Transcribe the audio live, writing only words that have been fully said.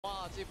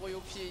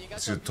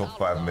It's your top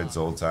 5 mids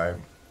all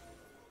time.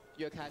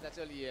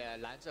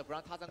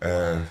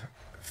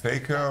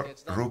 Faker,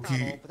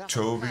 Rookie,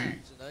 Chovy.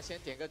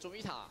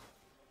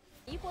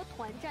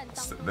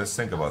 Let's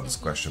think about this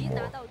question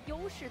more.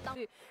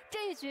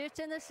 这一局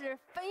真的是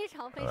非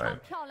常非常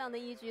漂亮的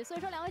一局，所以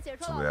说两位解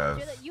说老师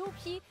觉得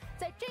UP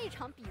在这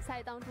场比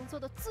赛当中做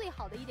的最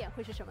好的一点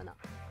会是什么呢？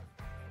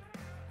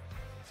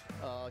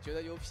觉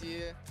得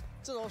UP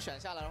阵容选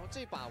下来，然后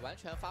这把完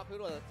全发挥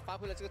了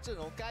这个阵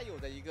容该有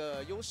的一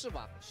个优势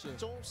吧。是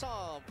中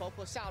上包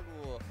括下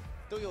路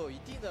都有一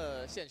定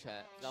的线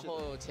权，然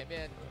后前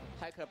面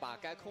Hacker 把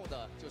该控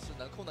的就是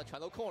能控的全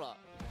都控了。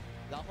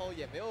 然后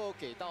也没有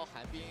给到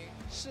寒冰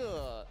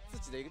射自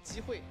己的一个机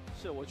会。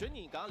是，我觉得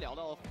你刚刚聊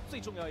到最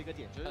重要一个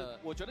点，就是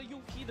我觉得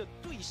UP 的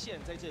对线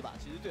在这把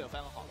其实对得非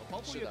常好的，包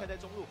括岳开在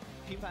中路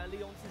频繁利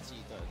用自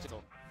己的这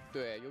种。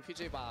对 UP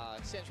这把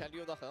线权利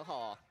用的很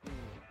好。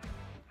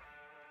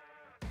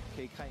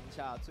可以看一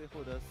下最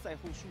后的赛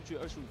后数据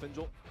，25分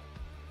钟。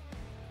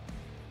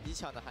1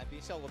抢的寒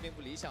冰效果并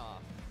不理想啊，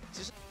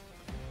其实。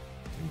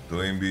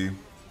Doing B。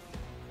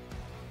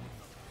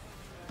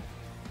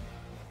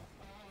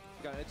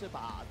 感觉这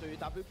把对于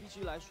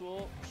WBG 来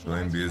说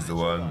 ，Doing is the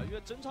one. 因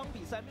为整场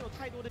比赛没有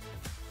太多的，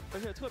而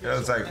且特别。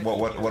 Yeah, it's like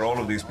what all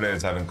of these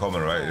players have in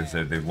common, right? Is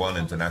that they've won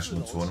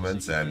international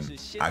tournaments, and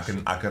I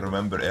can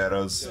remember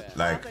eras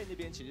like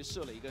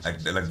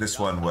this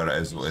one where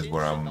is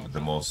where I'm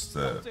the most.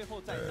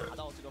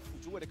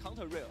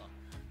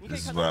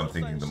 This is where I'm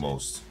thinking the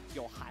most.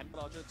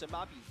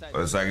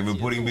 But it's like if we're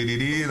putting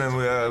BDD, then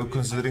we are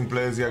considering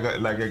players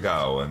like a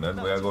Gao, and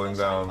then we are going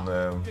down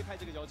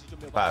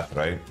path,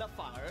 right?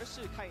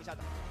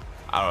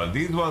 I don't know,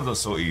 these ones are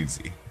so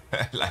easy.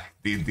 Like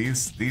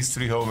these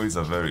 3 homies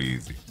are very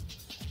easy.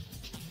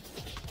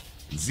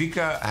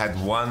 Zika had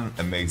one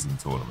amazing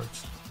tournament.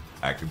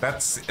 Like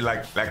that's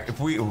like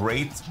if we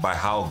rate by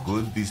how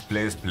good these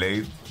players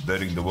played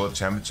during the World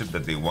Championship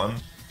that they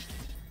won,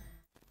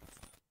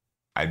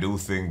 I do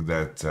think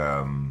that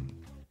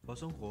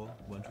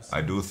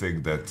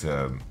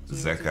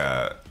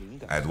Zeka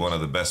had one of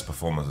the best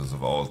performances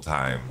of all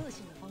time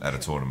at a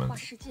tournament.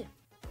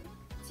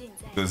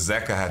 Because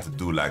Zeka had to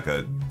do like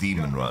a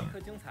demon run.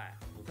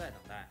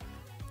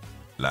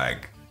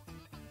 Like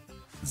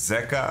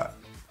Zeka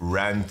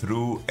ran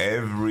through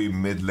every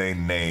mid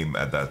lane name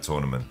at that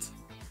tournament.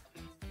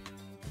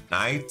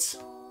 Knight.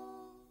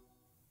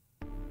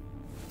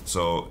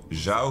 So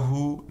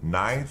Xiaohu,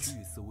 Knight,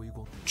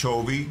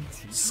 Chovy,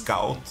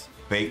 Scout,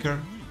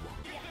 Faker.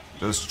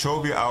 Does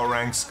Chovy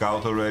outrank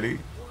Scout already?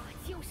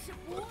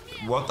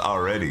 What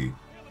already?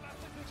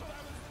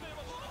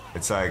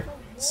 It's like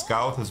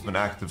Scout has been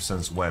active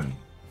since when?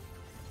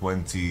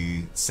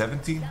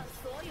 2017?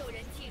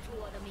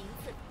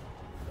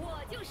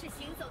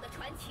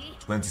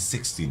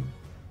 2016.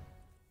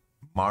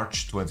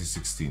 March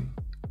 2016.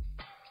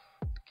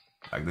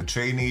 Like the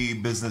trainee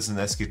business in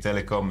SK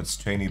Telecom, it's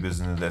trainee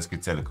business in SK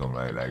Telecom,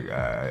 right? Like,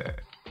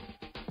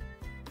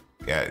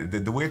 yeah,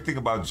 the weird thing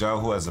about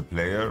Xiaohu as a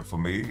player for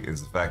me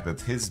is the fact that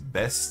his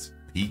best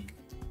peak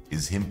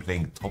is him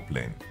playing top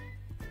lane.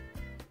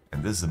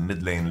 And this is a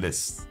mid lane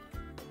list.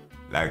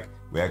 Like,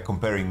 we are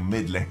comparing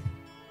mid lane.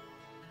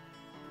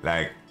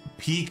 Like,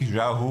 peak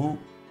Xiaohu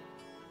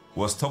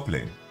was top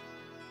lane.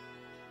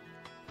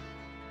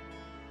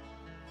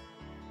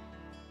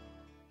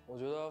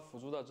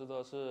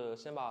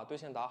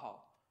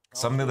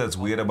 Something that's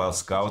weird about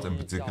Scout in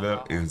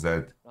particular is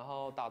that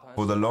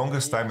for the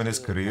longest time in his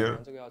career,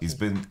 he's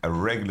been a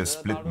regular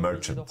split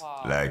merchant.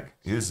 Like,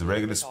 his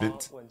regular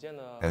split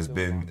has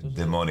been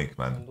demonic,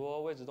 man.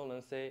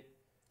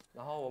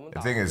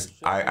 The thing is,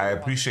 I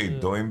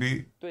appreciate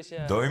Doimbi.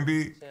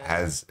 Doimbi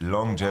has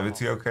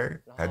longevity, okay?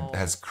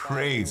 Has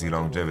crazy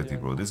longevity,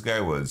 bro. This guy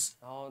was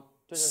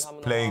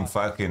playing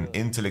fucking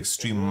Intel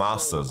Extreme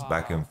Masters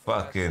back in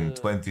fucking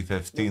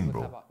 2015,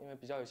 bro.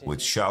 With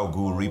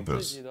Xiaogu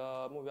Reapers.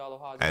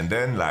 And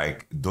then,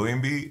 like,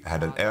 Doimbi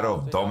had an era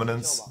of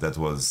dominance that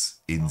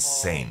was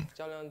insane.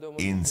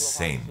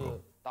 Insane,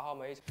 bro.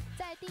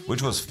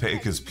 Which was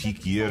Faker's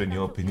peak year, in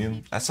your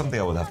opinion? That's something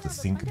I would have to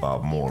think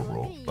about more,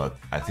 bro. But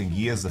I think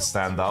years that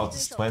stand out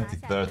is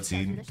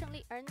 2013,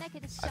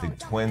 I think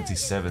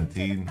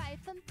 2017,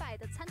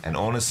 and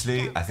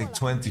honestly, I think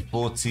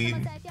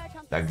 2014.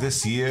 Like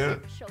this year,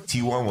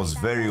 T1 was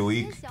very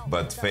weak,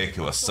 but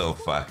Faker was so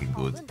fucking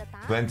good.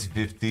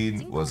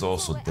 2015 was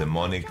also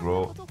demonic,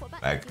 bro.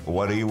 Like,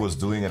 what he was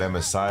doing at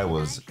MSI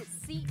was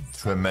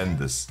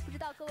tremendous.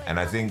 And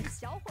I think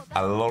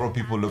a lot of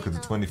people look at the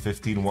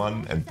 2015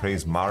 one and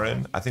praise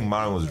Maren. I think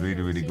Maren was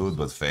really, really good,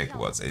 but Faker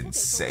was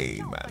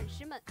insane, man.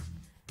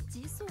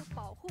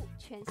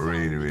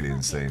 Really, really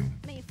insane.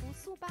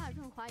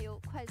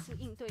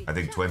 I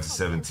think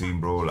 2017,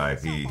 bro,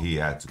 like he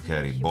had to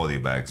carry body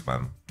bags,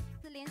 man.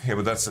 Yeah,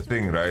 but that's the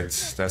thing, right?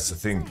 That's the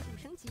thing,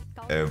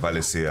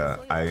 Valencia.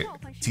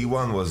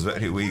 T1 was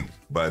very weak,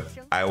 but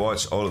I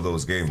watched all of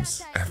those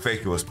games. And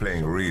Faker was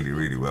playing really,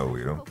 really well,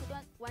 you know?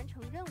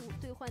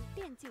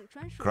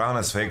 Crown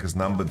as Faker's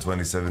number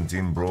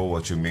 2017, bro,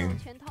 what you mean?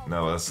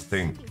 No, that's the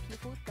thing.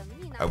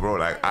 Bro,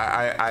 like,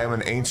 I am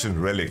an ancient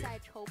relic.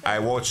 I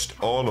watched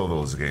all of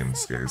those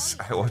games, guys.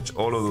 I watched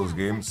all of those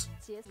games.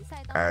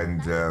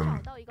 And,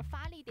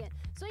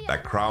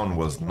 like, Crown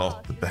was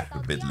not the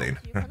better mid lane.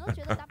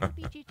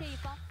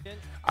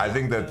 I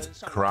think that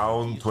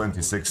Crown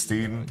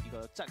 2016...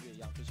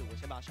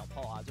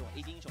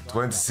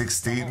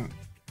 2016...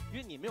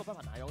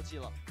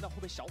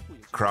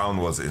 Crown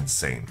was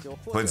insane.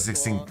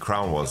 2016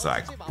 Crown was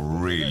like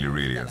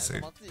really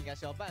insane.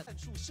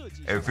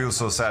 It feels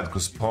so sad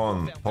because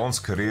Pawn's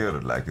career,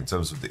 like in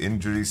terms of the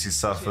injuries he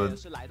suffered,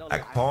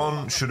 like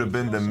Pawn should have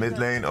been the mid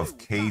lane of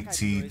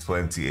KT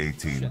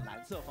 2018.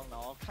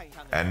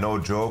 And no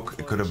joke,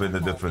 it could have been the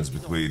difference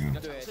between...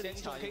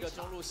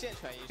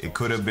 It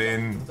could have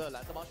been the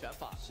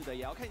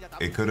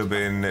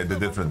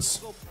difference.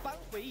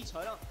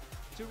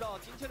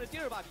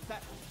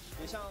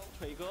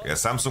 Yeah,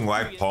 Samsung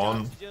White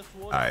Pawn.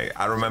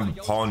 I remember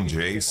Pawn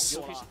Jace.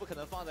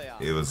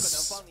 It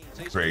was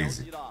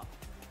crazy.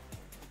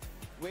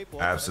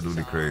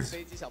 Absolutely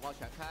crazy.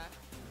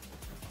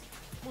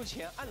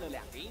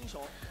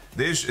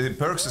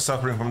 Perks is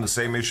suffering from the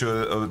same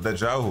issue that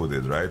Zhao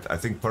did, right? I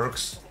think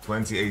Perks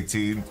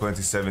 2018,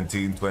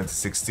 2017,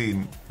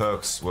 2016,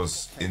 Perks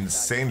was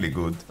insanely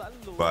good,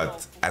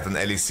 but at an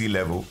LEC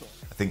level.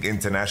 I think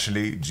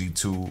internationally,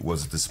 G2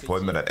 was a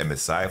disappointment at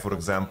MSI, for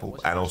example,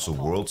 and also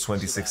Worlds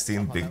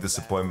 2016, big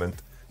disappointment.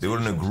 They were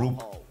in a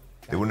group.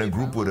 They were in a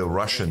group with a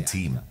Russian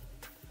team,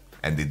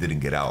 and they didn't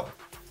get out.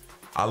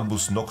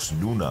 Albus Nox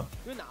Luna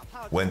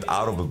went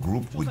out of a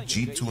group with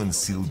G2 and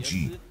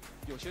SEAL-G.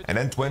 And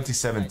then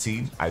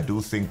 2017, I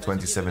do think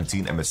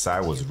 2017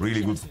 MSI was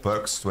really good for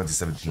Perks.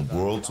 2017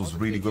 Worlds was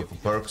really good for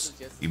Perks,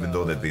 even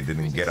though that they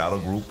didn't get out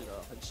of group.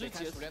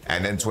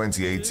 And then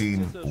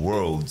 2018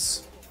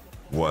 Worlds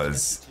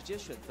was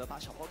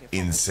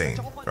insane,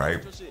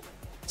 right?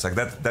 It's like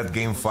that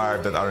Game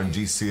 5, that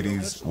RNG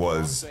series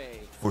was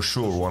for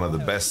sure one of the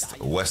best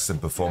Western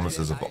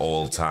performances of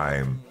all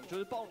time.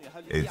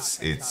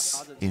 It's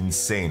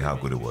insane how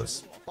good it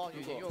was.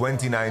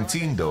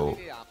 2019 though,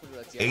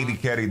 80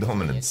 carry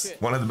dominance,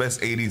 one of the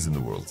best 80s in the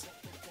world.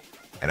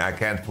 And I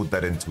can't put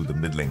that into the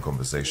mid lane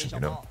conversation, you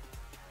know?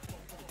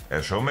 Yeah,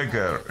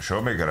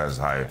 Showmaker has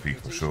higher peak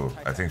for sure.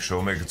 I think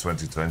Showmaker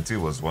 2020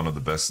 was one of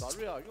the best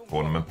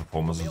tournament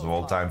performances of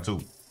all time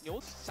too.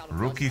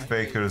 Rookie,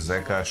 Faker,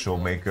 Zeka,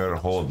 Showmaker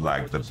hold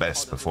like the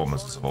best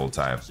performances of all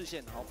time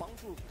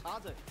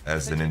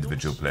as an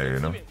individual player,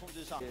 you know?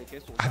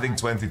 I think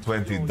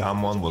 2020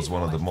 Damwon was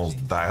one of the most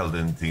dialed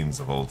in teams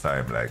of all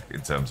time, like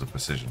in terms of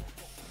precision.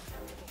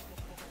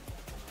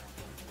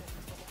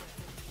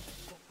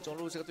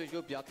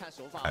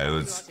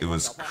 It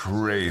was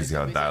crazy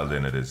how dialed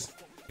in it is.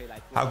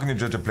 How can you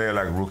judge a player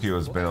like Rookie who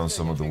has been on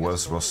some of the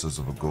worst rosters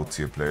of a GOAT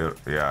tier player?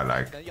 Yeah,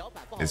 like,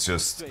 it's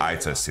just eye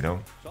test, you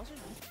know?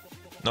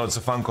 No, it's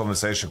a fun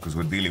conversation because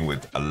we're dealing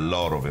with a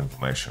lot of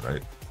information,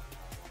 right?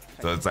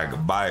 So it's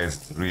like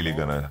bias is really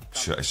gonna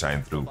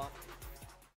shine through.